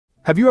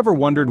Have you ever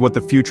wondered what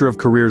the future of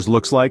careers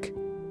looks like?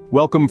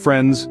 Welcome,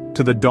 friends,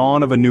 to the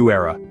dawn of a new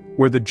era,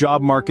 where the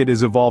job market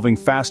is evolving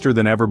faster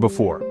than ever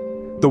before.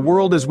 The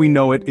world as we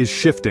know it is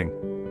shifting,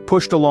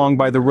 pushed along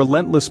by the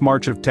relentless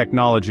march of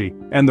technology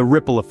and the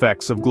ripple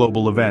effects of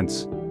global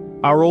events.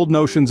 Our old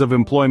notions of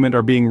employment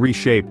are being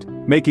reshaped,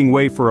 making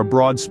way for a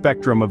broad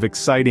spectrum of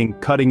exciting,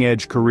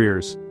 cutting-edge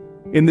careers.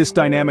 In this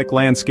dynamic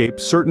landscape,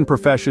 certain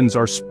professions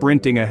are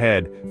sprinting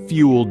ahead,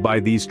 fueled by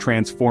these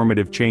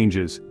transformative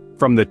changes.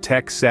 From the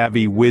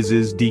tech-savvy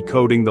whizzes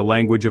decoding the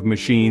language of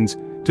machines,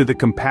 to the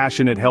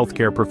compassionate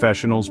healthcare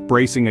professionals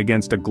bracing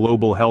against a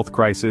global health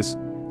crisis,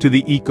 to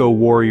the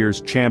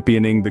eco-warriors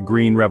championing the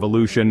green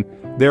revolution,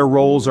 their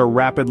roles are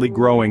rapidly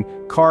growing,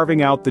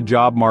 carving out the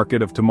job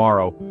market of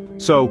tomorrow.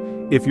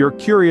 So, if you're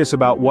curious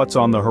about what's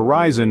on the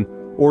horizon,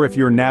 or if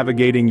you're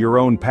navigating your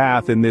own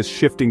path in this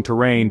shifting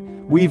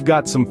terrain, we've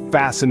got some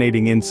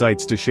fascinating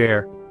insights to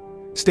share.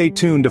 Stay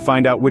tuned to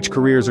find out which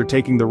careers are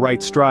taking the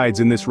right strides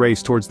in this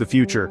race towards the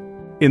future.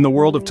 In the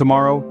world of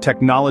tomorrow,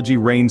 technology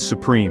reigns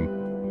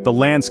supreme. The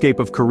landscape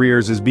of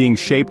careers is being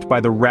shaped by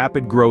the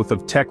rapid growth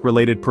of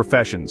tech-related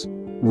professions.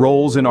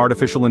 Roles in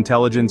artificial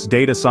intelligence,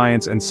 data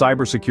science, and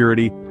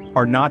cybersecurity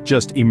are not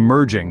just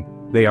emerging,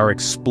 they are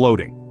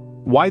exploding.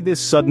 Why this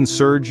sudden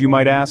surge, you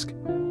might ask?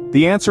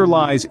 The answer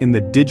lies in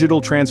the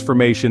digital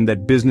transformation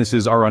that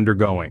businesses are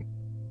undergoing.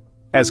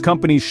 As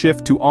companies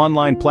shift to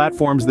online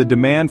platforms, the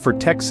demand for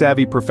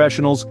tech-savvy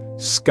professionals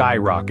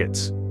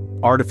skyrockets.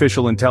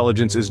 Artificial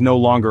intelligence is no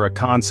longer a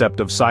concept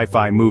of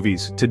sci-fi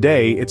movies.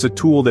 Today, it's a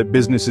tool that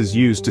businesses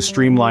use to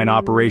streamline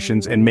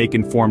operations and make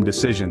informed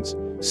decisions.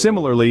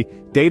 Similarly,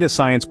 data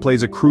science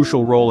plays a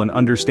crucial role in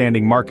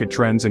understanding market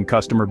trends and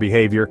customer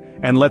behavior,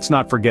 and let's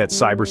not forget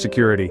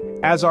cybersecurity.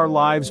 As our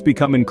lives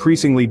become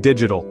increasingly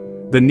digital,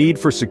 the need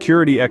for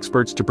security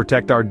experts to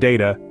protect our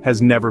data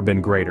has never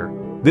been greater.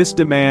 This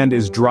demand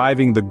is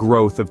driving the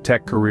growth of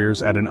tech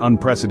careers at an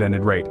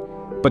unprecedented rate.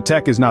 But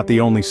tech is not the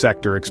only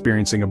sector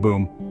experiencing a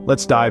boom.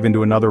 Let's dive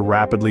into another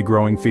rapidly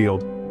growing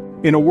field.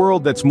 In a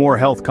world that's more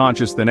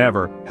health-conscious than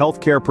ever,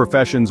 healthcare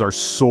professions are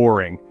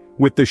soaring.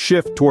 With the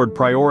shift toward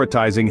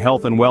prioritizing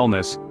health and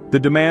wellness, the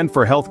demand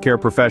for healthcare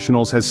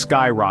professionals has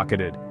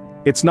skyrocketed.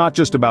 It's not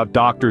just about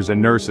doctors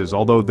and nurses,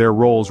 although their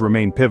roles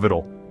remain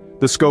pivotal.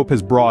 The scope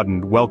has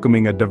broadened,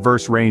 welcoming a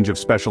diverse range of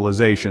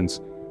specializations.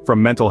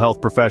 From mental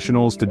health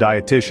professionals to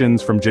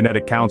dietitians, from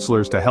genetic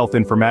counselors to health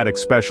informatics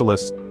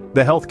specialists,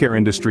 the healthcare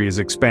industry is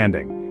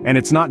expanding. And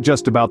it's not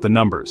just about the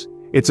numbers.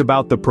 It's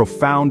about the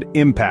profound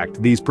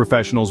impact these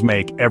professionals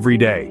make every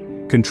day,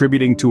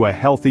 contributing to a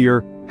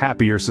healthier,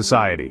 happier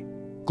society.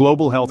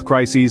 Global health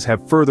crises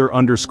have further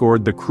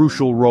underscored the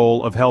crucial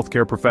role of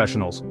healthcare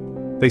professionals.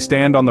 They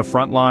stand on the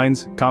front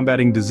lines,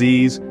 combating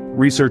disease,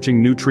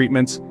 researching new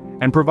treatments,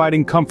 and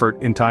providing comfort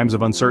in times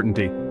of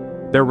uncertainty.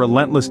 Their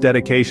relentless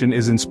dedication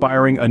is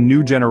inspiring a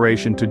new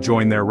generation to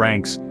join their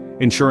ranks,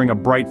 ensuring a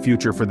bright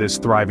future for this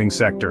thriving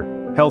sector.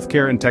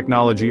 Healthcare and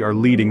technology are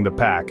leading the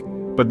pack,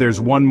 but there's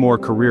one more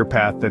career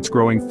path that's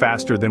growing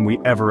faster than we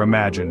ever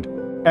imagined.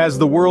 As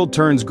the world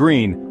turns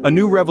green, a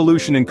new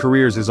revolution in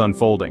careers is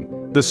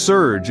unfolding. The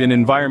surge in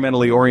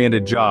environmentally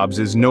oriented jobs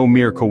is no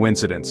mere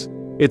coincidence.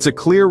 It's a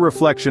clear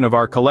reflection of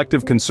our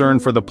collective concern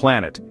for the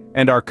planet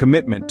and our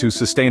commitment to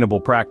sustainable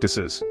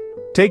practices.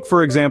 Take,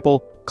 for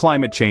example,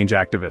 climate change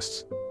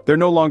activists. They're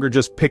no longer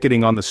just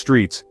picketing on the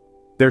streets.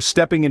 They're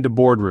stepping into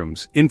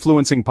boardrooms,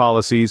 influencing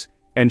policies,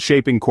 and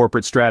shaping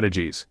corporate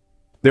strategies.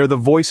 They're the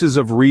voices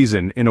of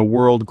reason in a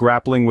world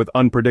grappling with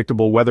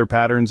unpredictable weather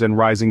patterns and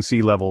rising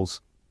sea levels.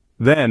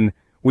 Then,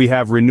 we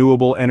have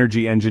renewable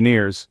energy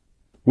engineers.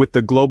 With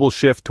the global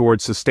shift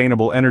towards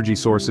sustainable energy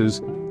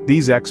sources,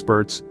 these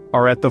experts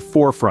are at the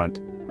forefront,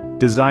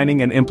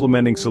 designing and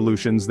implementing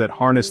solutions that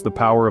harness the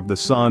power of the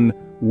sun,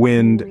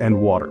 wind, and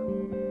water.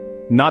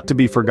 Not to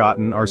be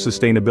forgotten are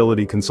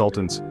sustainability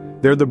consultants.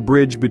 They're the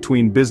bridge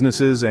between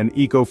businesses and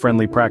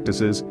eco-friendly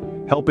practices,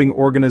 helping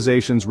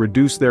organizations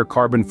reduce their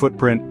carbon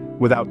footprint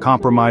without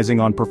compromising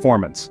on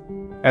performance.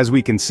 As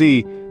we can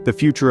see, the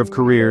future of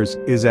careers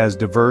is as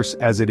diverse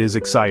as it is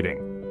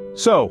exciting.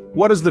 So,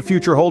 what does the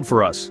future hold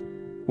for us?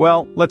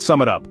 Well, let's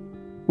sum it up.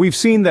 We've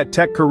seen that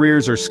tech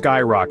careers are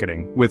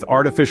skyrocketing, with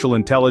artificial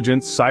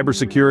intelligence,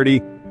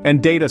 cybersecurity,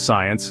 and data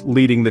science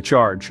leading the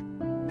charge.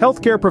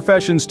 Healthcare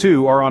professions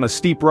too are on a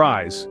steep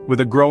rise,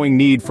 with a growing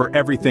need for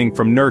everything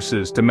from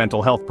nurses to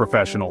mental health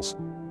professionals.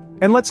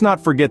 And let's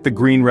not forget the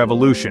green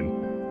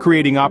revolution,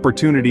 creating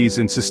opportunities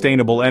in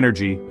sustainable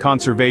energy,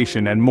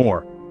 conservation, and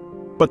more.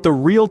 But the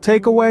real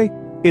takeaway?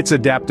 It's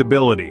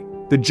adaptability.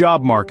 The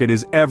job market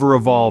is ever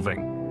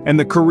evolving, and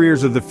the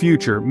careers of the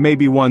future may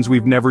be ones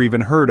we've never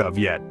even heard of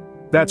yet.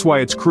 That's why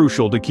it's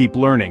crucial to keep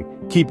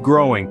learning, keep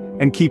growing,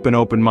 and keep an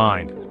open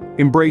mind.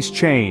 Embrace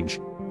change,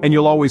 and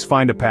you'll always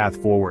find a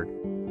path forward.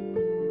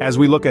 As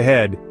we look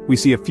ahead, we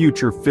see a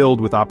future filled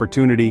with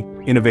opportunity,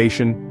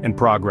 innovation, and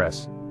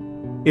progress.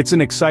 It's an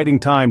exciting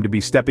time to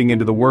be stepping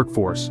into the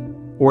workforce,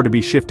 or to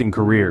be shifting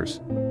careers.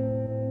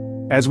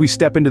 As we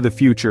step into the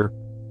future,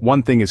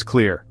 one thing is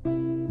clear: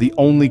 the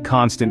only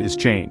constant is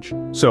change.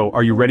 So,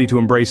 are you ready to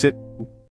embrace it?